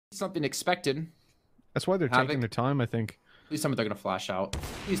something expected. That's why they're taking their time, I think. Please tell me they're gonna flash out.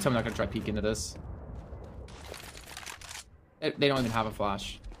 Please tell me they're not gonna try peek into this. They don't even have a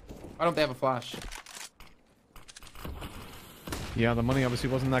flash. Why don't they have a flash? Yeah, the money obviously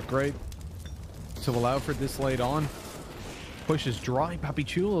wasn't that great to allow for this late on. Push is dry.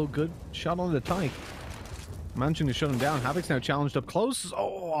 Papichulo, good shot on the tank. Managing to shut him down. Havoc's now challenged up close.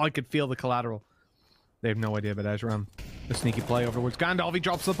 Oh, I could feel the collateral. They have no idea about Ezram. The sneaky play overwards. Gandalf, he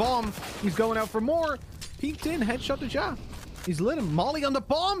drops the bomb. He's going out for more. Peeked in, headshot to Ja. He's lit him. Molly on the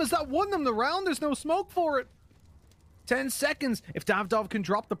bomb. Has that won them the round? There's no smoke for it. 10 seconds. If Davdov can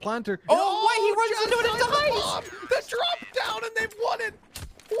drop the planter. Oh, why he runs into it and dies! The drop down and they've won it.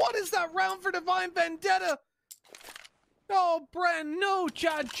 What is that round for Divine Vendetta? Oh, Bren, no.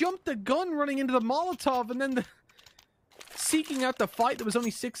 Chad jumped the gun running into the Molotov and then seeking out the fight. There was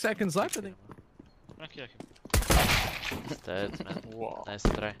only 6 seconds left, I think. Okay. He's dead, man. Wow. Nice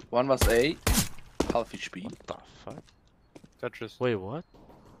try. One was A, half HP. What the fuck? Tetris. Wait, what?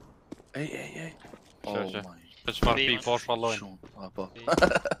 A. Oh Sure. my. It's far peak, far alone.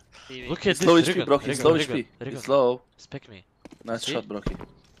 Look at Slow this. HP, Brocky. Slow HP. He's slow. Spec me. Nice See? shot, Brocky.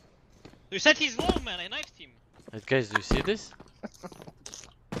 You said he's low, man. I knifed him. Wait, guys, do you see this?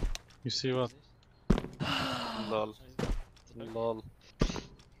 You see what? Lol. Lol.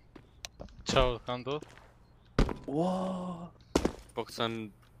 Ciao, Kando. Whoa.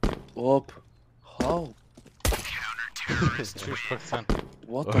 Boxen. Whoop. How? Boxen.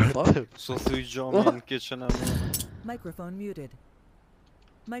 What the fuck? Så sujam in kitchen. Microphone muted.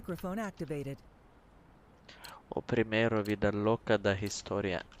 Microphone activated. O primeiro vida louca da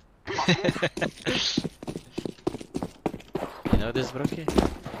história. You know this, Brocky?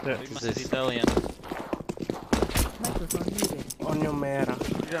 Yeah. This is Italian. Microphone muted. Coño mera.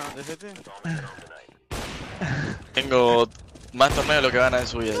 Ya, déjate. Tengo más torneos de lo que gana en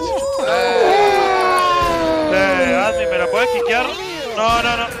su vida. Andy, ¿me la puedes quiquear? No,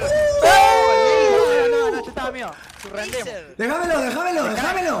 no, no. No, estaba mío. Déjamelo.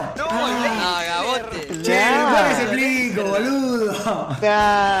 No, gabote. Che, ¿cómo que se explico, boludo?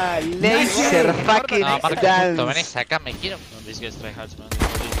 Laser fucking dance. Vanessa, acá me quiero. No, these guys try hard, man.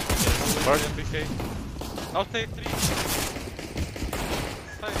 I'll take 3.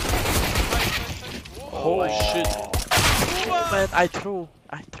 Oh shit. Man, I threw.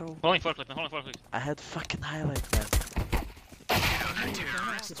 Hold on, forklift, man. Hold on, forklift. I had fucking highlight, man.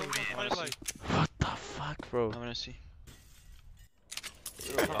 What the fuck, bro? I'm gonna see.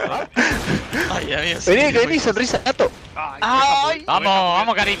 Vení, sonrisa, gato. Ay.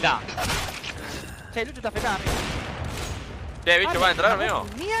 Vamos, carita. Che, Lucho está fecado. ¿Viste? Va a entrar, amigo.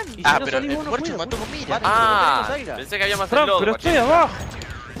 Ah, pero el Porsche mató con mira. Pensé que había más Pero reload. estoy abajo.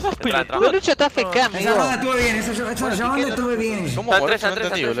 Lucho está fecado, amigo. Esa banda estuve bien, esa llamada estuve bien. ¿Cómo por eso no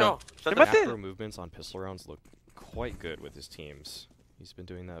entendí, boludo? Macro movements on pistol rounds look quite good with his teams. He's been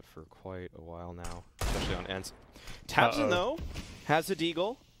doing that for quite a while now, especially on ends. Tabson, though, has a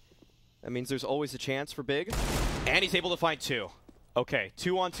deagle. That means there's always a chance for big. And he's able to find 2. Okay,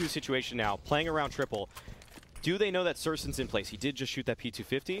 2-on-2 situation now, playing around triple. Do they know that Sursen's in place? He did just shoot that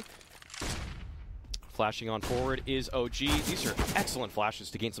P250. Flashing on forward is OG. These are excellent flashes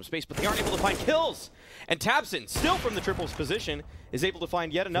to gain some space, but they aren't able to find kills. And Tabson, still from the triples position, is able to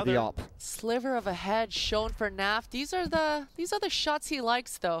find yet another sliver of a head shown for Naf. These are the shots he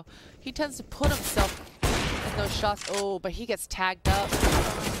likes, though. He tends to put himself in those shots. Oh, but he gets tagged up.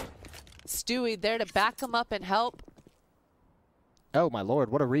 Stewie there to back him up and help. Oh my lord,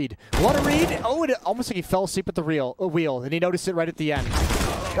 what a read. What a read! Oh, it almost like he fell asleep at the wheel, and he noticed it right at the end.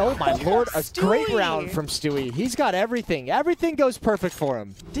 Oh my lord, a great round from Stewie. He's got everything. Everything goes perfect for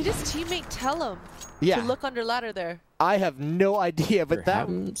him. Did his teammate tell him to look under ladder there? I have no idea, but that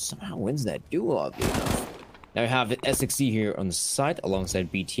somehow wins that duo. Now we have SXC here on the side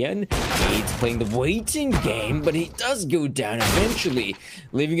alongside BTN. He's playing the waiting game, but he does go down eventually,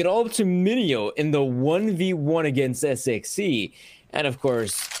 leaving it all up to Minio in the 1v1 against SXC. And of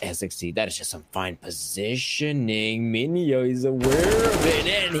course, SXC, that is just some fine positioning. Minio is aware of it,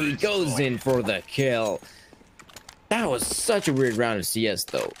 and he goes in for the kill. That was such a weird round of CS,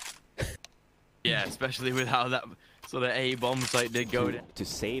 though. Yeah, especially with how that... So the A bomb site did go to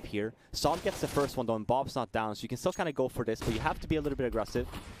save here. Som gets the first one though, and Bob's not down, so you can still kind of go for this, but you have to be a little bit aggressive.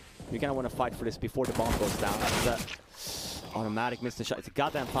 You kind of want to fight for this before the bomb goes down. Automatic missed the shot. It's a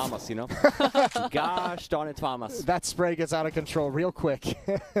goddamn Thomas, you know? Gosh darn it, Thomas. That spray gets out of control real quick. You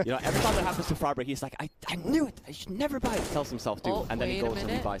know, every time that happens to Farber, he's like, I knew it. I should never buy it. Tells himself to, and then he goes and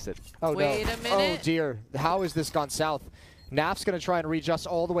he buys it. Oh, Wait no. a minute. Oh, dear. How has this gone south? Naf's going to try and readjust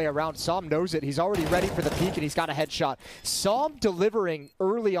all the way around. Som knows it. He's already ready for the peek, and he's got a headshot. Som delivering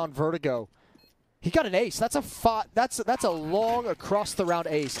early on Vertigo. He got an ace. That's a long across the round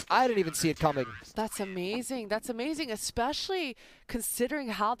ace. I didn't even see it coming. That's amazing. That's amazing, especially considering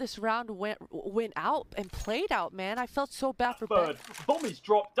how this round went out and played out, man. I felt so bad for Ben. Bomb is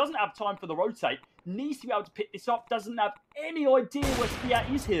dropped, doesn't have time for the rotate, needs to be able to pick this up, doesn't have any idea where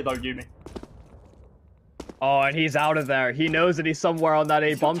Spiat is here though, Yumi. Oh, and he's out of there. He knows that he's somewhere on that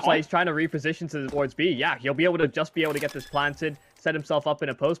A bomb site. He's trying to reposition towards B. Yeah, he'll be able to get this planted, set himself up in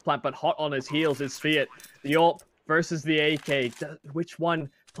a post plant, but hot on his heels is Fiat. The AWP versus the AK. Which one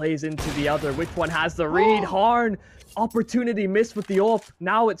plays into the other? Which one has the read? Harn, opportunity missed with the AWP.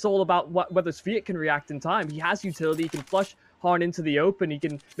 Now it's all about whether Fiat can react in time. He has utility. He can flush Harn into the open. He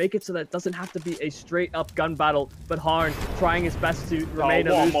can make it so that it doesn't have to be a straight up gun battle, but Harn trying his best to remain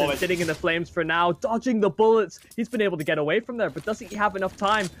elusive, sitting in the flames for now, dodging the bullets. He's been able to get away from there, but doesn't he have enough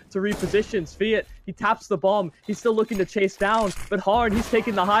time to reposition? Fiat, he taps the bomb. He's still looking to chase down, but Harn, he's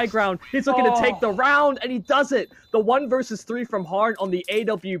taking the high ground. He's looking to take the round, and he does it. The 1 versus 3 from Harn on the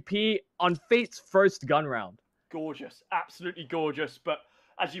AWP on Fate's first gun round. Gorgeous, absolutely gorgeous, but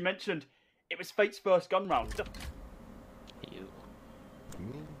as you mentioned, it was Fate's first gun round.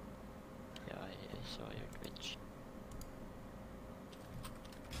 Ja, ich saw your Twitch.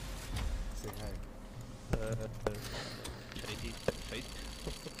 Say hi.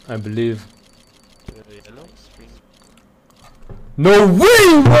 I believe. Hello? No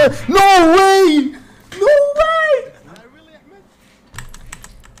way! No way! No way!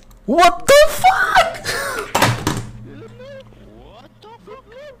 What the fuck?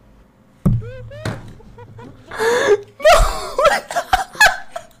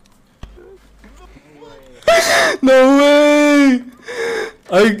 No way!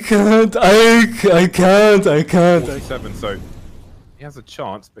 I can't. 47, so he has a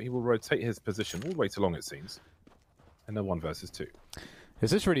chance, but he will rotate his position all the way to long, it seems. And then 1 versus 2.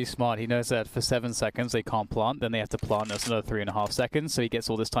 This is really smart. He knows that for 7 seconds they can't plant, then they have to plant us another 3.5 seconds, so he gets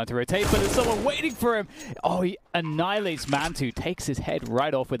all this time to rotate, but there's someone waiting for him. Oh, he annihilates Mantu, takes his head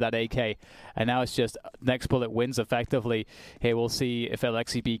right off with that AK, and now it's just next bullet wins effectively. Here we'll see if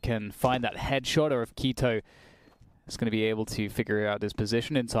LXCB can find that headshot or if Quito is going to be able to figure out his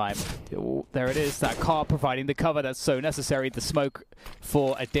position in time. Oh, there it is, that car providing the cover that's so necessary, the smoke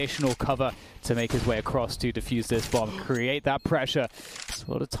for additional cover to make his way across to defuse this bomb, create that pressure. It's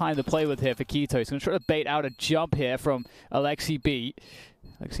a lot of time to play with here for Quito. He's going to try to bait out a jump here from LXCB.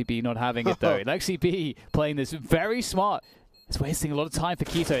 LXCB not having it though. LXCB playing this very smart. It's wasting a lot of time for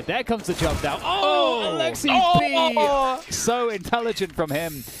Quito. There comes the jump down. Oh, LXCB! So intelligent from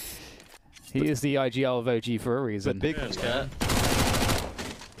him. He is the IGL of OG for a reason. Big cat.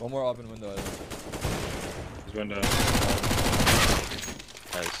 One more open window. His window.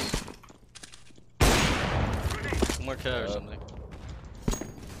 Nice. One more cat or something.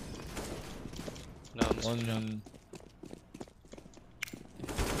 No, I'm just jump.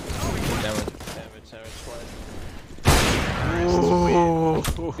 Damage.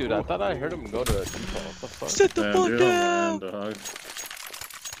 Dude, I thought I heard him go to that default. What the fuck? Sit the fuck down!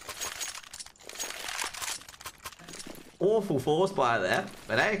 Awful force buy there,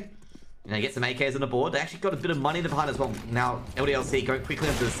 but hey, you know, get some AKs on the board. They actually got a bit of money in the behind as well. Now, LDLC going quickly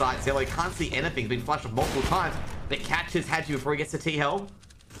onto the site. Zelo can't see anything. He's been flashed multiple times, but catches Hadji before he gets to T-Hell.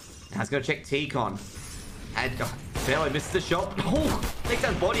 Now he's going to check T-Con. And Zelo misses the shot. Oh, takes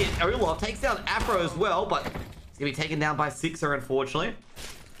down Body and Olaf. Takes down Afro as well, but he's going to be taken down by Sixer, unfortunately.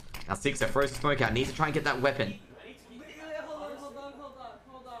 Now Sixer throws the smoke out. Needs to try and get that weapon.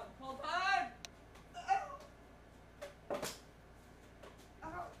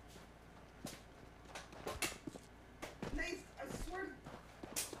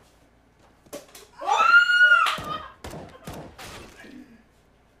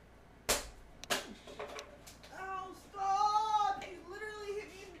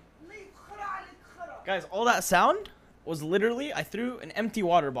 Guys, all that sound was literally, I threw an empty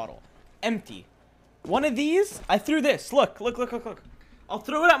water bottle. Empty. One of these, I threw this. Look. I'll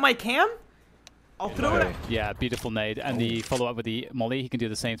throw it at my cam. I'll throw it at... Yeah, beautiful nade. And the follow-up with the molly, he can do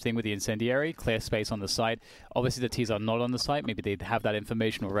the same thing with the incendiary. Clear space on the site. Obviously, the T's are not on the site. Maybe they'd have that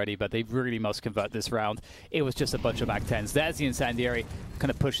information already, but they really must convert this round. It was just a bunch of Mac 10s. There's the incendiary. Kind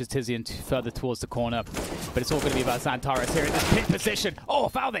of pushes Tizian further towards the corner. But it's all going to be about Xantares here in this pin position. Oh,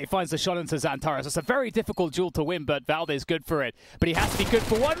 Valde finds the shot into Xantares. It's a very difficult duel to win, but Valde's good for it. But he has to be good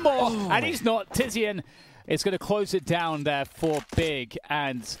for one more, and he's not. Tizian is going to close it down there for Big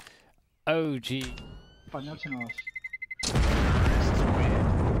and OG.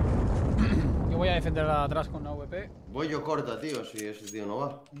 Yo, voy a defender atrás con la AWP. Voy yo corta, tío, si ese tío no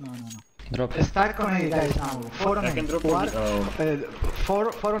va. No. Drop. Stack on A, guys, now. 4 on I can A. drop One, on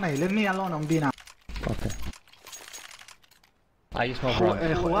 4 on A. Leave me alone on B now. Okay. Ahí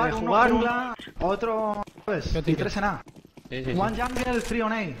jugar jungla, otro pues, y 3 en A. One jungle, 3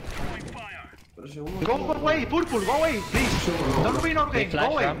 on A. Go away, purple, go away, please. Don't be no game, go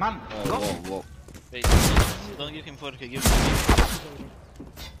away, man. Go. Wait, don't give him 4, give him 3.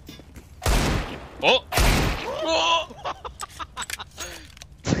 Oh! Oh!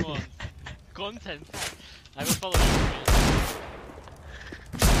 Come on. Content. I will follow you.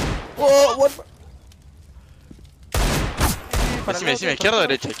 Oh, what? Decime, izquierda o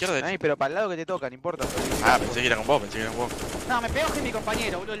derecha, Ay, pero para el lado que te toca, no importa. Ah, pensé que era con vos, No, me pegó que mi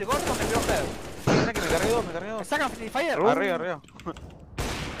compañero, boludo. El gordo me pegó Head. Mira que me cargué dos. Me sacan Free Fire. Arriba.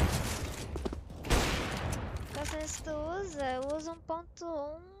 Entonces tu usa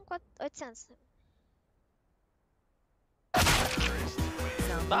 1.800.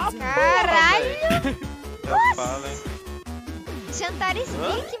 Caralho! Jantar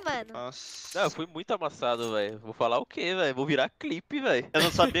Sneak, mano. Nossa. Não, eu fui muito amassado, velho. Vou falar o quê, velho? Vou virar clipe, velho. Eu não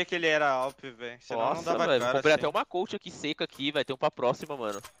sabia que ele era Alp, velho. Senão não dava cara. Comprei até uma coach aqui seca aqui, vai ter um pra próxima,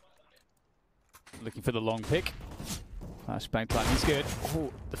 mano. Looking for the long pick. Flashbang timing is good.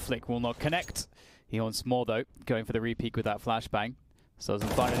 Oh, the flick will not connect. He wants more though, going for the repeat with that flashbang. So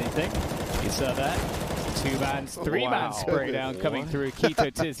doesn't find anything. He's there. 2-man, 3-man spray down coming through.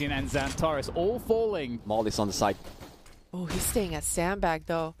 Keto, Tizian and Xantares all falling. Molly's on the side. Oh, he's staying at Sandbag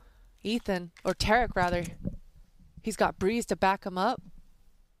though. Ethan, or Tarek rather. He's got Breeze to back him up.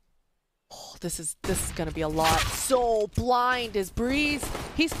 Oh, this is gonna be a lot. So blind is Breeze.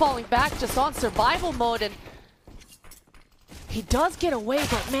 He's falling back just on survival mode, and he does get away,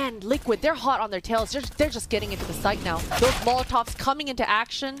 but man, Liquid, they're hot on their tails. They're just getting into the site now. Those Molotovs coming into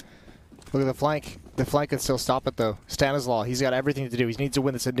action. Look at the flank. The flank can still stop it though. Stanislaw, he's got everything to do. He needs to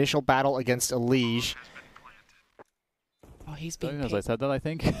win this initial battle against Elige. Oh, he's being As I said that, I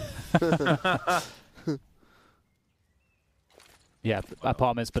think. Yeah,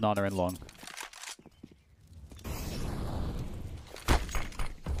 apartments, banana, and long. Oh,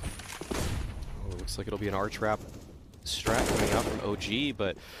 looks like it'll be an R-trap strat coming out from OG,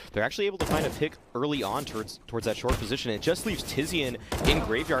 but they're actually able to find a pick early on towards that short position. It just leaves Tizian in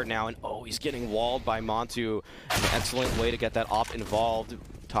graveyard now, and oh, he's getting walled by Montu. An excellent way to get that op involved.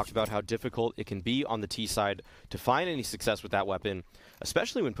 Talked about how difficult it can be on the T side to find any success with that weapon,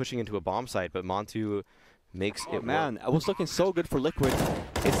 especially when pushing into a bomb site, but Montu makes it man, work. I was looking so good for Liquid.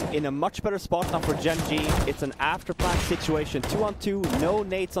 It's in a much better spot now for Gen G. It's an after plant situation. 2-on-2, no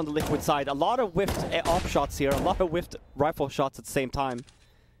nades on the Liquid side. A lot of whiffed op shots here, a lot of whiffed rifle shots at the same time.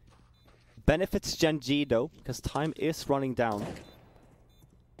 Benefits Gen G though, because time is running down.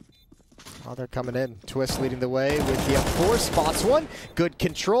 Oh, they're coming in. Twist leading the way with the F4 spots one. Good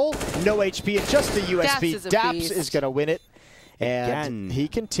control. No HP and just the USB. Daps is going to win it. And he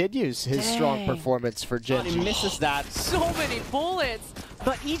continues his strong performance for Gen G. He misses that. So many bullets.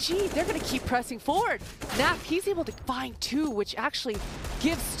 But EG, they're going to keep pressing forward. Naf, he's able to find two, which actually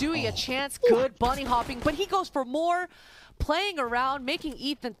gives Stewie a chance. Good bunny hopping, but he goes for more. Playing around, making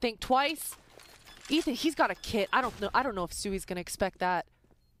Ethan think twice. Ethan, he's got a kit. I don't know if Stewie's going to expect that.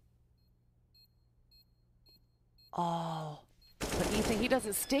 Oh, but Ethan, he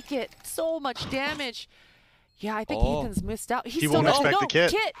doesn't stick it. So much damage. Yeah, I think Ethan's missed out. He won't expect the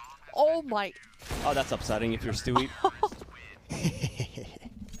kit. Oh my. Oh, that's upsetting if you're Stewie.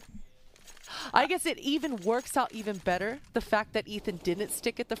 I guess it even works out even better, the fact that Ethan didn't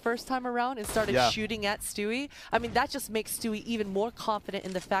stick it the first time around and started shooting at Stewie. I mean, that just makes Stewie even more confident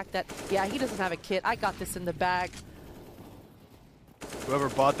in the fact that, yeah, he doesn't have a kit. I got this in the bag. Whoever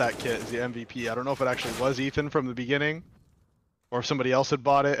bought that kit is the MVP. I don't know if it actually was Ethan from the beginning or if somebody else had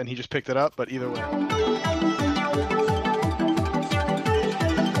bought it and he just picked it up, but either way.